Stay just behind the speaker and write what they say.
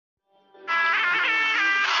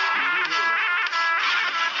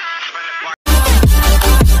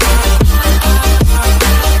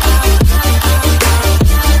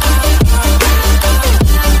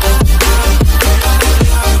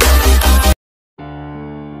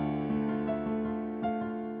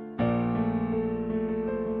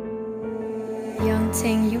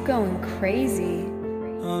Ting, you going crazy.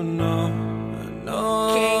 Oh no,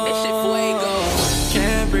 no. King, this shit fuego.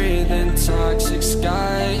 Can't breathe in toxic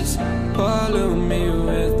skies. Pollute me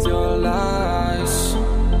with your lies.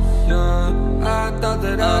 Yeah, I thought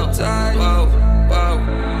that I'd die.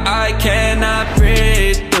 I cannot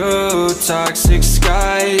breathe through toxic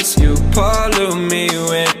skies. You pollute me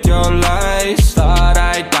with your lies. Thought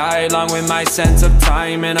I'd die along with my sense of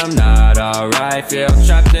time, and I'm not alright. Feel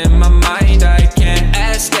trapped in my mind, I can't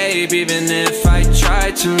escape even if I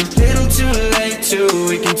try to. Little too late, too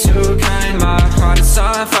weak and too kind. My heart is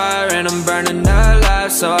on fire and I'm burning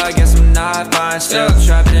alive, so I guess I'm not fine. Still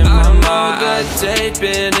trapped in my mind. That date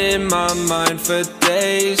been in my mind for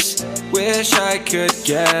days. Wish I could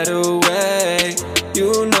get away.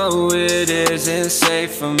 You know it isn't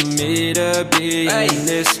safe for me to be in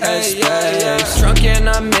this headspace. Drunk and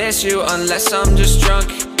I miss you unless I'm just drunk.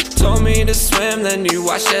 Told me to swim, then you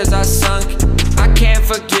watched as I sunk. I can't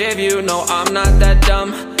forgive you, no I'm not that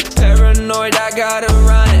dumb. Paranoid, I gotta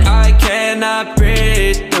run. I cannot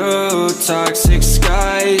breathe through toxic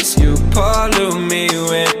skies. You pollute me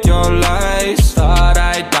with your lies. Thought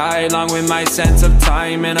I'd die along with my sense of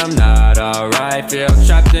time, and I'm not alright. Feel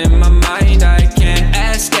trapped in my mind, I can't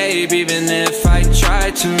escape even if I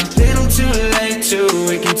try to. Little too late, too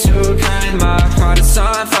weak and too kind. My heart is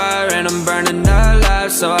on fire and I'm burning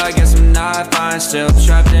alive, so I guess I'm not fine. Still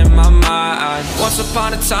trapped in my mind. Once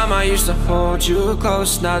upon a time I used to hold you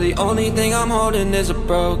close. Now the only thing I'm holding is a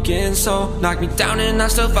broken soul. Knock me down and I'm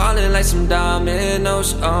still falling like some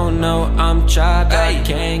dominoes. Oh no, I'm trapped, I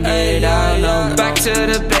can't get out, no. Back to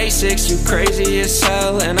the basics, you crazy as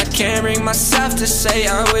hell, and I can't bring myself to say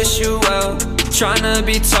I wish you well. Tryna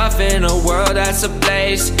be tough in a world that's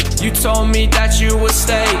ablaze. You told me that you would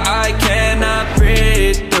stay. I cannot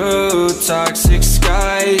breathe through toxic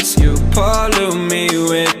skies. You pollute me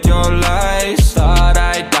with your lies. Thought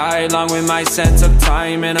I'd die along with my sense of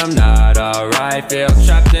time, and I'm not alright. Feel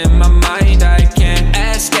trapped in my mind, I can't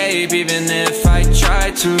escape even if I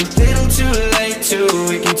try to. Little too late, too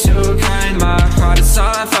weak and too kind. My heart is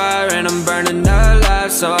on fire and I'm burning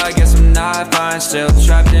alive, so I guess I'm not fine. Still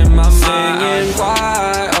trapped in my mind. Singing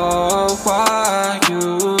why, oh why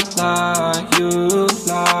you lie, you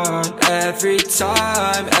lie. Every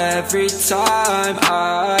time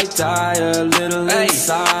I die a little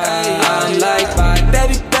inside. I'm like bye,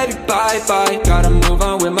 baby, baby, bye, bye. Gotta move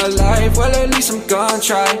on with my life, well at least I'm gonna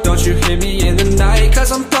try. Don't you hear me in the night,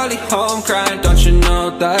 cause I'm probably home crying. Don't you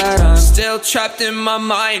know that I'm still trapped in my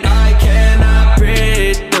mind. I cannot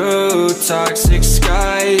breathe through toxic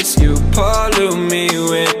skies. You pollute me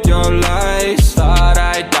with your lies. Thought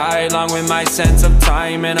I'd die along with my sense of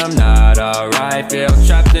time, and I'm not alright. Feel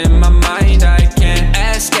trapped in my mind, I can't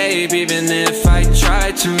escape even if I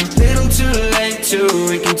try to. Little too late, too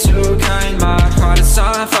weak and too kind. My heart is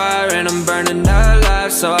on fire and I'm burning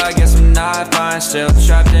alive, so I guess I'm not fine. Still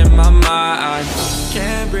trapped in my mind.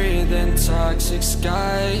 Can't breathe in toxic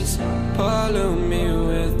skies. Pollute me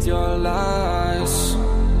with your lies.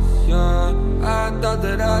 Yeah, I thought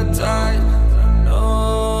that I'd die.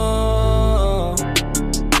 No.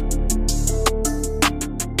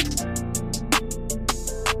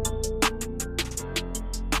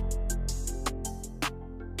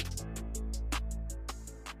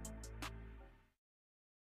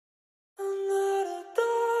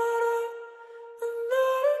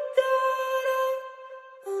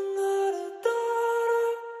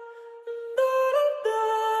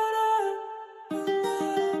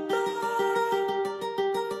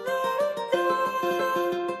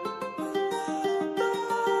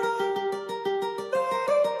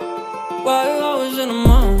 Why I was in the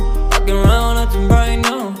mood, walking around acting right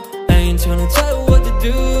now. I ain't tryna tell you what to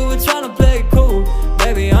do, we're tryna play it cool.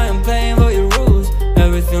 Baby, I am playing by your rules.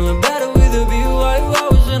 Everything look better with a view. Why I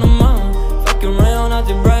was in the mood, walking around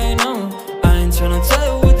acting right now. I ain't tryna tell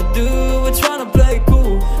you what to do, we're tryna play it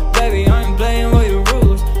cool. Baby, I am playing by your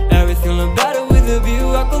rules. Everything look better with a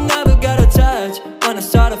view. I could never get attached. When I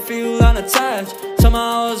start to feel unattached,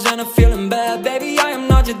 somehow I was in a feeling bad. Baby, I am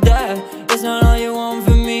not your dad. It's not all you want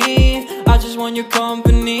from me, I just want your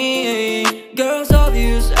company. Girls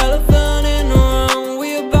obvious, elephant in the room.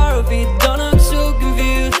 We a bar feet, don't look so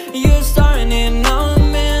confused. You're starting it, now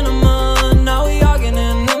I'm in a month. Now we arguing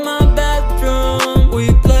in my bedroom.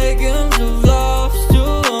 We play games of love to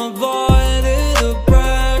avoid the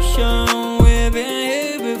depression. We've been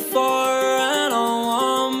here before and I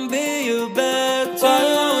won't be your bed.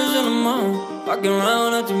 While I was in the mood, walking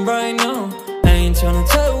around acting right now. I ain't tryna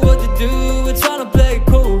tell you what to do, we're tryna play it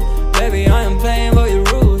cool. Baby, I am playing by your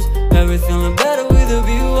rules. Everything look better with a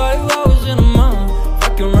view. Why I was in a mood,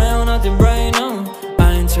 fucking around acting right now.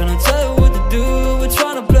 I ain't tryna tell you what to do, we're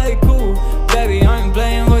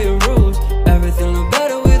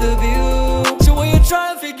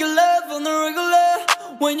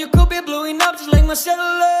when you could be blowing up just like my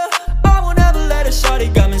cellular. I won't ever let a shorty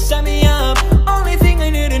come and set me up. Only thing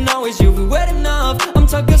I need to know is you be wet enough. I'm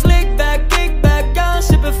talking slick back, kick back, gun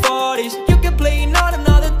sipping 40s. You can play not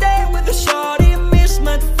another day with a shorty.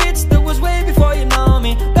 Mismatch fits that was way before you know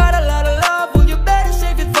me. Got a lot of love, well you better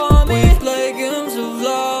save it for me. We play games of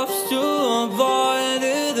love to avoid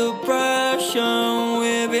the depression.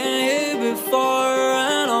 We've been here before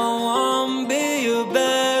and I won't be your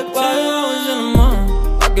back. 2 hours in the morning,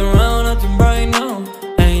 walking around acting right now.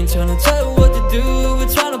 I ain't tryna tell you what to do,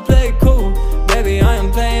 we're tryna play it cool. Baby, I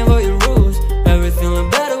am playing by your rules. Everything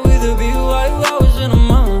look better with a view. 5 hours in the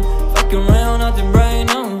morning, walking around acting right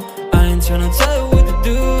now. I ain't tryna tell you what to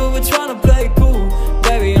do, we're tryna play it cool.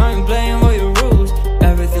 Baby, I ain't playing by your rules.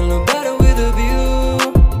 Everything look better with a view.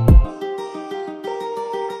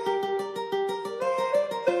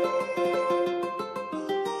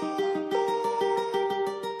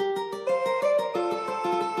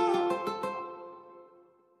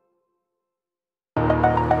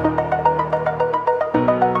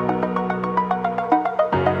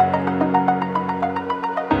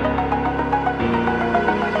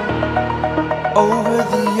 Over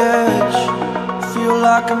the edge, feel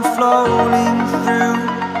like I'm floating through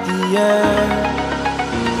the air.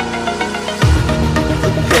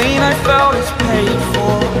 The pain I felt is paid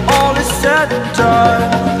for, all is said and done.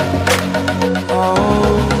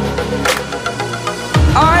 Oh,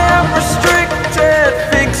 I am restricted,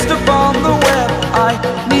 fixed upon the web. I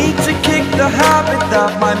need to kick the habit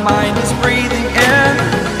that my mind is breathing in.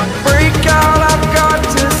 Break out, I've got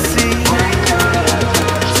to see.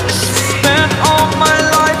 Spent all my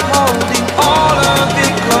life holding all of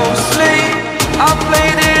it closely. I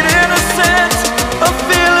played it innocent, a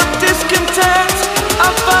feel of discontent.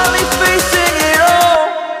 I'm finally facing it all,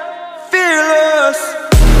 fearless.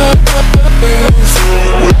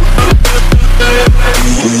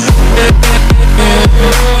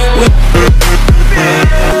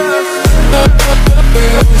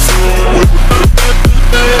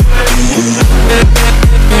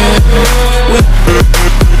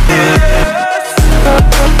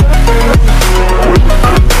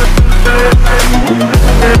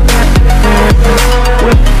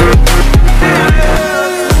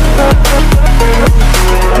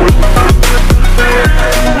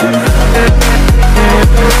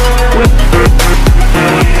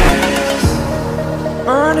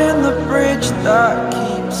 Burning the bridge that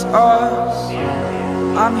keeps us.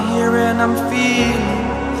 I'm here and I'm feeling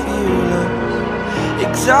fearless.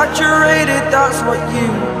 Exaggerated, that's what you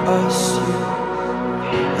assume.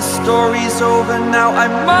 The story's over now, I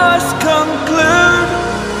must conclude.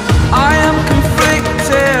 I am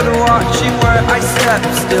conflicted, watching where I step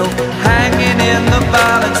still, hanging in the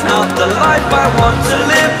balance. Not the life I want to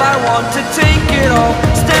live, I want to take it all.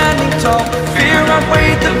 Standing tall, fear I've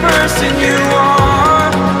weighed the person you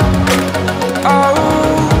are. Oh,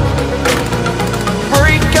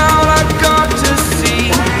 break out, I've got to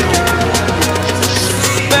see.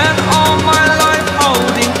 Spent all my life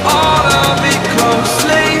holding all of it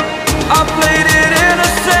closely. I played it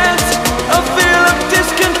innocent, a feel of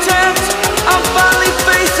discontent. I'm finally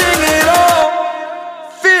facing it all,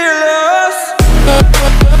 fearless.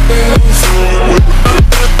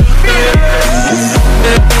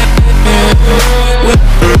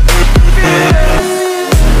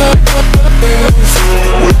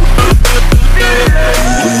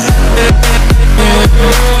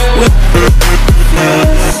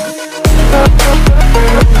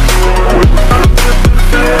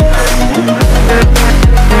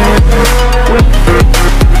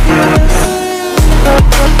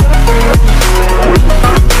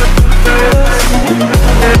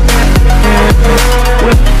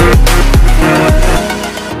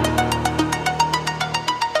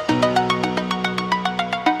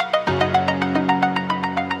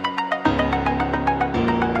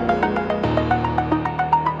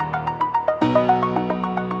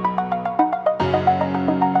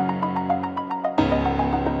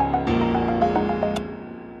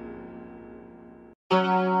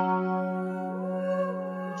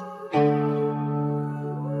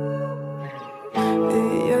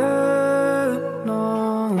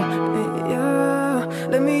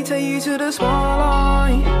 Let me take you to the small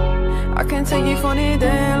life. I can take you for the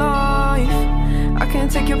day life. I can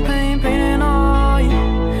take your pain and all.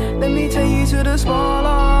 Let me take you to the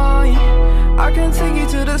spotlight. I can take you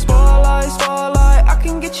to the spotlight. I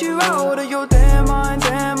can get you out of your damn mind.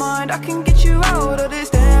 I can get you out of this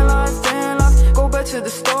damn life. Go back to the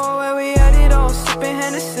store where we had it all, sipping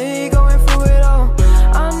Hennessy, going through it all.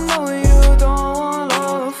 I know you don't want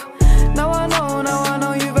love. Now I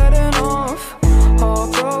know you've had enough.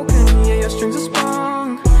 Heartbroken, yeah, your strings are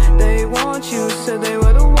sprung.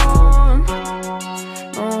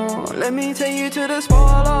 me take you to the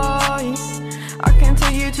spotlight. I can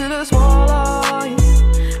take you to the spotlight.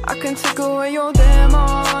 I can take away your damn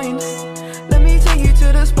mind. Let me take you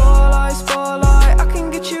to the spotlight, spotlight. I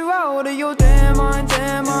can get you out of your damn mind,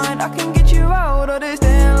 damn mind. I can get you out of this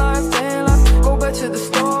damn life, damn life. Go back to the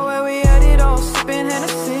store where we had it all, sipping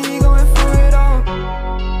Hennessy, going through it all.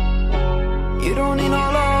 You don't need no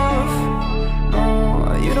love,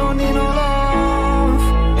 no, you don't need no love,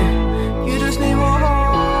 yeah. You just need more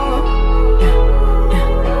heart,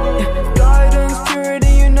 yeah. Guidance,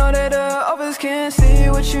 purity, you know that others can't see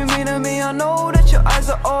what you mean to me. I know that your eyes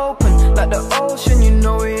are open like the ocean, you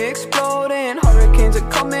know we exploding. Hurricanes are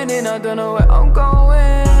coming in, I don't know where I'm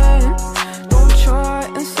going. Don't try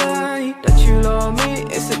and say that you love me,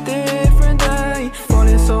 it's a different day.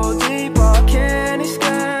 Falling so deep, I can't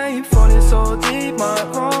escape. Falling so deep, might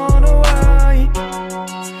run away.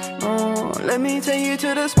 Oh, let me take you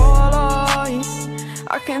to the spotlight.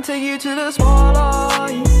 I can take you to the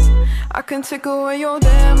spotlight. I can take away your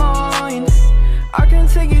damn mind. I can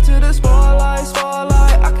take you to the spotlight,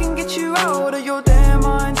 spotlight. I can get you out of your damn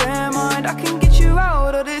mind, damn mind. I can get you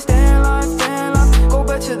out of this damn life, damn life. Go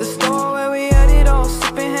back to the store where we had it all,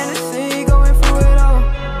 sipping Hennessy, going through it all.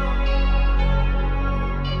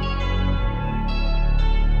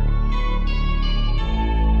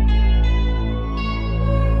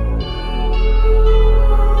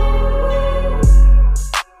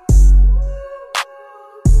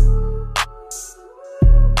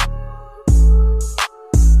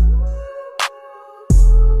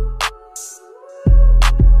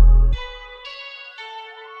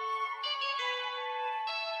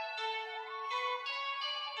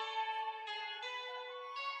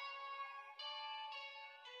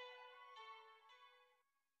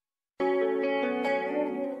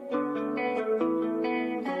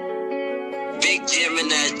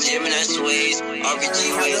 Gemini Sways,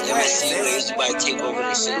 RPG Ways, MSC Ways, you might take over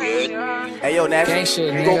this shit, you heard? Hey yo, Nash, gang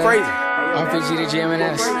shit, you go crazy. RPG to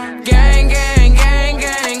GMNS. Gang, gang, gang,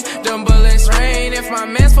 gang. Them bullets rain. If my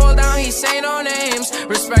mans fall down, he say no names.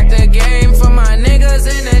 Respect the game for my niggas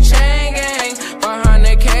in the chain gang. Behind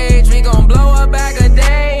the cage, we gon' blow a bag a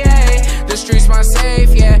day. Ay. The streets my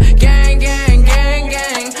safe, yeah. Gang, gang, gang,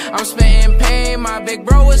 gang. I'm spitting pain. My big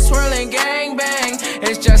bro was twirling gang bang.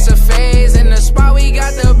 It's just a phase. In the spot, we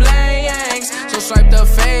got the blangs. So swipe the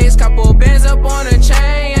face. Couple bands up on the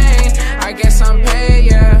chain. I guess I'm paid,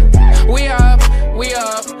 yeah. We up, we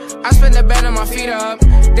up. I spend the bed on my feet up.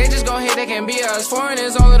 They just gon' hit, they can be us.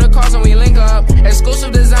 Foreigners, all of the cars when we link up.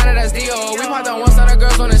 Exclusive designer, that's Dio. We pop the ones that the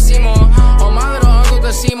girls wanna see more. Oh, my little uncle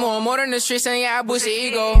could see more. More than the streets, and yeah, I boost the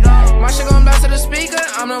ego. My shit gon' blast to the speaker.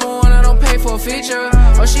 I'm number one, I don't pay for a feature.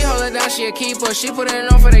 Oh, she hold it down, she a keeper. She put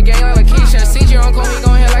it on for the gang like Lakeisha. CG uncle, he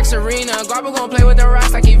gon' hit like Serena. Guapa gon' play with the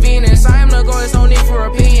rocks like he Venus. I am the goal, there's no need for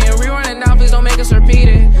repeating. Rerun it down, please don't make us repeat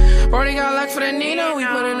it. Brody got luck for the Nina. We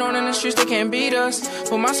put it on in the streets, they can't beat us.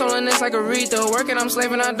 Put my soul in this like Aretha. Working, I'm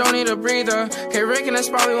slaving, I don't need a breather. K Rick in the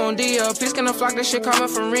spot, we won't D up. Please gonna flock, this shit coming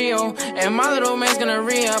from Rio. And my little man's gonna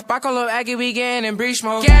re-up. I call up Aggie, we getting in breach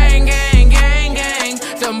mode. Gang, gang, gang, gang.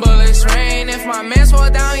 Them bullets rain. If my mans fall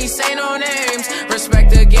down, he say no names.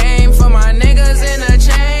 Respect the game for my niggas in the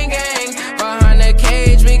chain gang. Behind the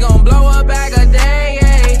cage, we gon' blow a bag a day.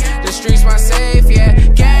 Ay. The streets my safe, yeah.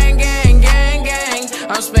 Gang, gang, gang, gang.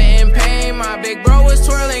 I'm spitting pain. My big bro was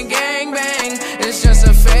twirling gang bang. It's just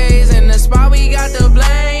a phase. In the spot, we got the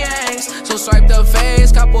blangs. So swipe the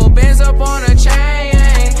face. Couple bands up on a chain.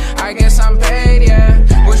 I guess I'm paid,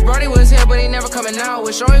 yeah. Wish Brody was here, but he never coming out.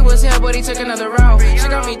 Wish Joey was here, but he took another route. She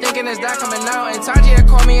got me thinking, is that coming out? And Taji had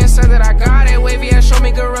called me and said that I got it. Wavy had showed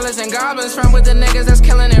me gorillas and goblins. From with the niggas that's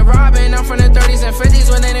killing and robbing. I'm from the 30s and 50s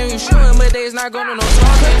when they didn't shooting, but they's not going to no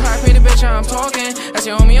talking. If I pay the bitch, I'm talking. That's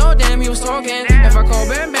your homie, oh damn, he was talking. If I call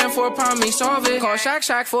Bam Bam for a problem, he solve it. Call Shaq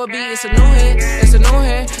Shaq for a beat, it's a new hit. It's a new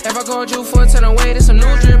hit. If I called you for a 10 away, it's a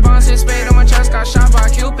new drip. Bouncing spade on my chest, got shot by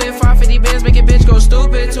Cupid. 550 bands, make a bitch go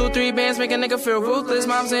stupid. 2-3 bands, make a nigga feel ruthless.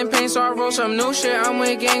 Mom's in pain, so I roll some new shit. I'm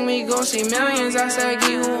with gang, we gon' see millions. I said,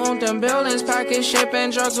 Gee, who owned them buildings? Package, ship,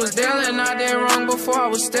 and drugs was dealing. I did wrong before I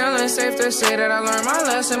was stealing. Safe to say that I learned my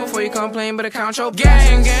lesson before you complain, but account your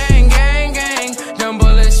gang, gang, gang, gang. Them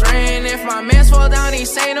bullets rain. If my mans fall down, he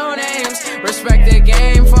say no names. Respect the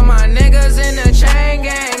game for my niggas in the chain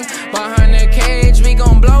gang. Behind the cage, we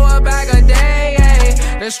gon' blow a bag a day.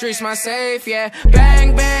 Ay. The streets my safe, yeah.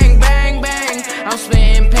 Bang, bang, bang, bang. I'm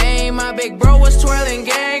spitting pain. My big bro was twirling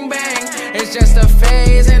gang bang. It's just a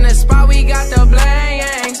phase. In the spot, we got the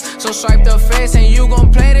blangs. So swipe the face and you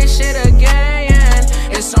gon' play this shit again.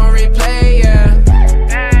 It's on replay, yeah.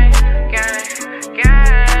 Gang, gang,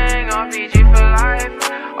 gang. RPG for life.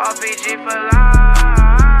 RPG for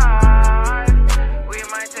life.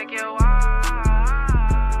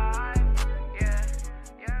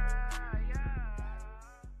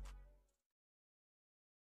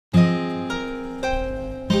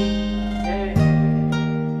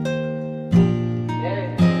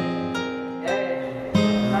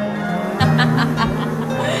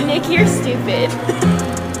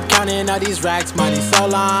 all these racks, money so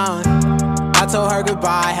long. I told her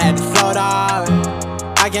goodbye, had to float off.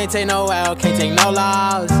 I can't take no L, can't take no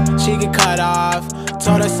loss. She get cut off,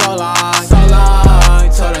 told her so long, so long,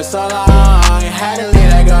 told her so long. Had to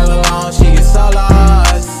leave that girl alone, she get so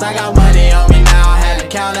lost. I got money on me now, had to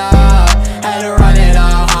count up, had to run it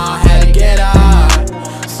up, had to get up.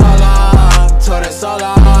 So long, told her so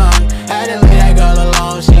long. Had to leave that girl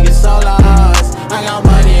alone, she get so lost. I got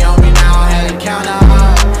money on me now, had to count up,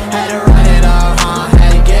 had to run it up,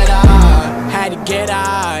 had to get up. Had to get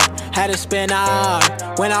out, had to spin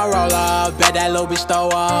up. When I roll up, bet that little bitch throw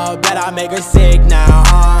up. Bet I make her sick now,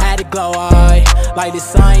 had to glow up like the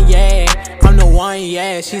sun, yeah. I'm the one,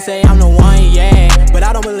 yeah. She say I'm the one, yeah. But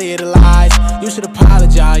I don't believe the lies. You should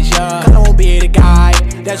apologize, yeah. I won't be the guy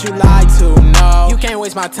that you lied to, no. You can't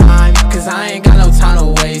waste my time, cause I ain't got no time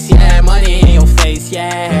to waste, yeah. Money in your face,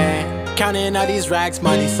 yeah. Counting all these racks,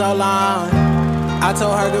 money so long. I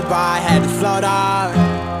told her goodbye, had to float off.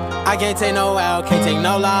 I can't take no L, can't take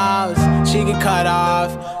no loss. She get cut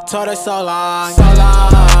off, told her so long, so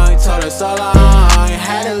long, told her so long.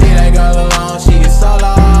 Had to leave that girl alone, she get so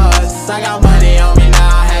lost. I got money on me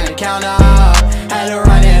now, had to count up, had to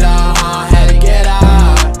run it up, had to get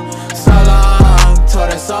up. So long,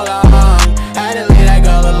 told her so long. Had to leave that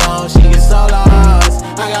girl alone, she get so lost.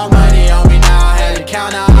 I got money on me now, had to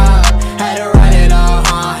count up, had to run it up,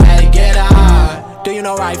 had to get up. Do you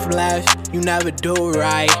know right from left? You never do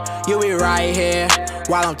right. You be right here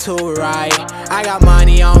while I'm too right. I got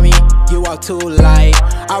money on me, you walk too light.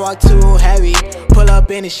 I walk too heavy, pull up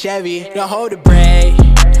in a Chevy. Don't hold the brake,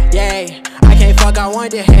 yeah. I can't fuck, I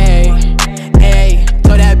want the hay, hey.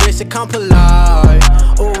 Told that bitch to come pull up,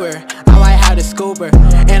 Uber. I might have the scooper,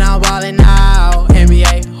 and I'm ballin' now,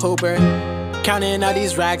 NBA Hooper. Counting all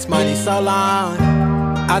these racks, money so long.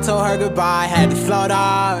 I told her goodbye, had to float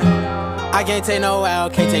off. I can't take no L,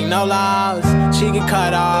 can't take no loss. She get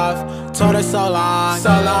cut off, told her so long, so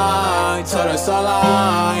long, told her so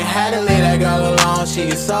long. Had to leave that girl alone, she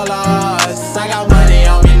get so lost. I got money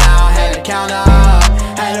on me now, had to count up,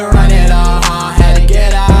 had to run it up, had to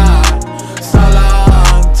get up. So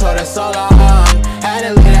long, told her so long. Had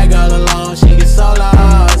to leave that girl alone, she get so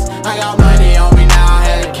lost. I got money on me now,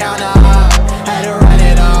 had to count up, had to run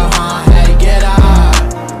it up, had to get up.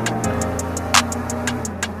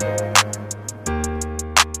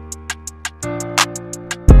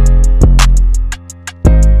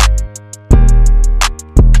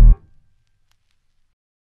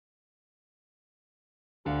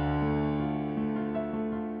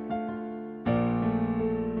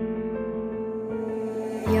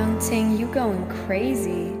 Young Ting, you going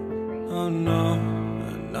crazy. Oh no,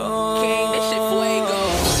 no. King, this shit fuego.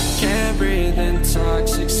 Can't breathe in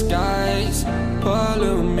toxic skies.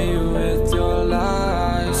 Pollute me with your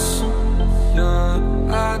lies. Yeah,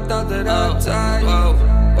 I thought that I'd die. Whoa,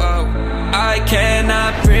 whoa. I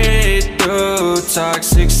cannot breathe through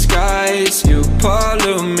toxic skies. You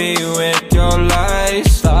pollute me with your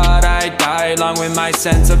lies. Thought I'd die along with my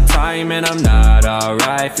sense of time, and I'm not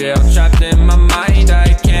alright. Feel trapped in my mind,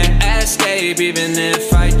 I can't escape even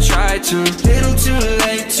if I try to. Little too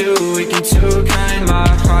late, too weak and too kind. My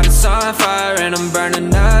heart is on fire and I'm burning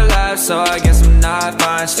alive, so I guess I'm not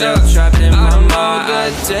fine. Still trapped in my mind.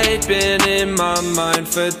 The date been in my mind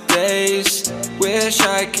for days. Wish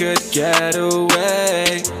I could get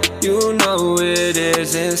away. You know it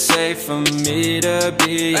isn't safe for me to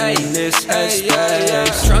be in this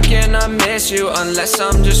headspace. Drunk and I miss you unless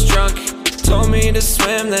I'm just drunk. Told me to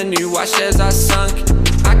swim, then you watched as I sunk.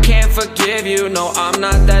 I can't forgive you, no I'm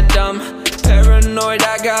not that dumb. Paranoid,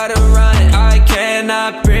 I gotta run. I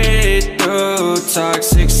cannot breathe through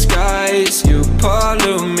toxic skies. You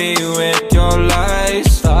pollute me with your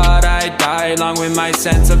lies. Thought I'd die along with my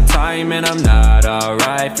sense of time, and I'm not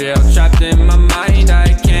alright. Feel trapped in my mind,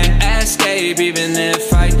 I can't escape even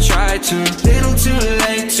if I try to. Little too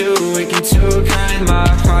late, too weak and too kind. My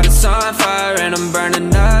heart is on fire and I'm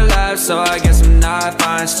burning alive, so I guess I'm not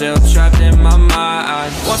fine. Still trapped in my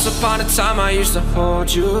mind. Once upon a time I used to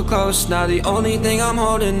hold you close. Now the only thing I'm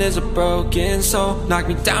holding is a broken soul. Knock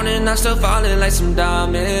me down and I'm still falling like some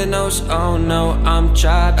dominoes. Oh no, I'm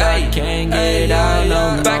trapped, I can't get out,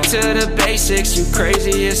 no. Back to the basics, you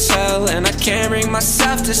crazy as hell, and I can't bring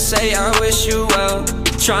myself to say I wish you well.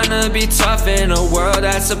 Tryna be tough in a world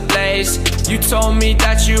that's ablaze. You told me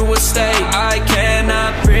that you would stay. I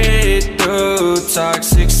cannot breathe through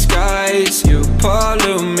toxic skies. You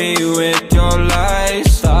pollute me with your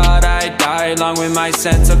lies. Thought I'd die along with my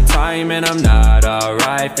sense of time, and I'm not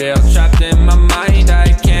alright. Feel trapped in my mind,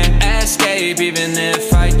 I can't escape even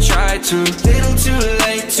if I try to. Little too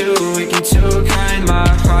late, too weak and too kind. My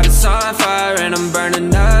heart is on fire and I'm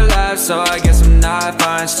burning alive, so so I guess I'm not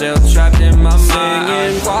fine. Still trapped in my mind,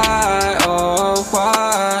 singing why, oh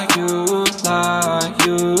why you lie,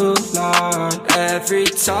 you lie. Every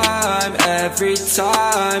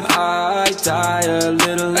time I die a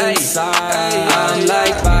little inside. I'm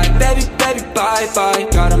like bye, baby, baby, bye, bye.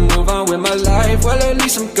 Gotta move on with my life, well at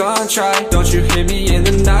least I'm gonna try. Don't you hear me in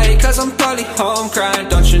the night, cause I'm probably home crying.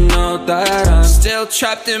 Don't you know that I'm still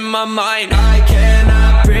trapped in my mind? I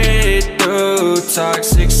cannot breathe through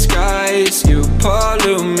toxic skies. You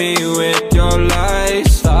pollute me with your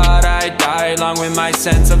lies. Thought I'd die along with my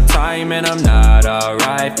sense of time, and I'm not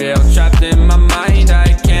alright. Feel trapped in my mind,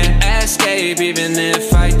 I can't escape even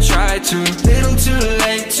if I try to. Little too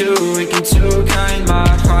late, too weak and too kind. My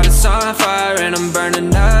heart is on fire and I'm burning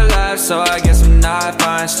alive, so I guess I'm not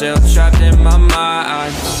fine. Still trapped in my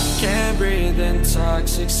mind. Can't breathe in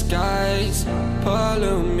toxic skies.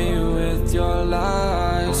 Pollute me with your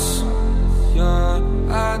lies. Yeah,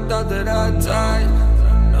 I thought that I died.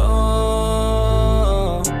 No.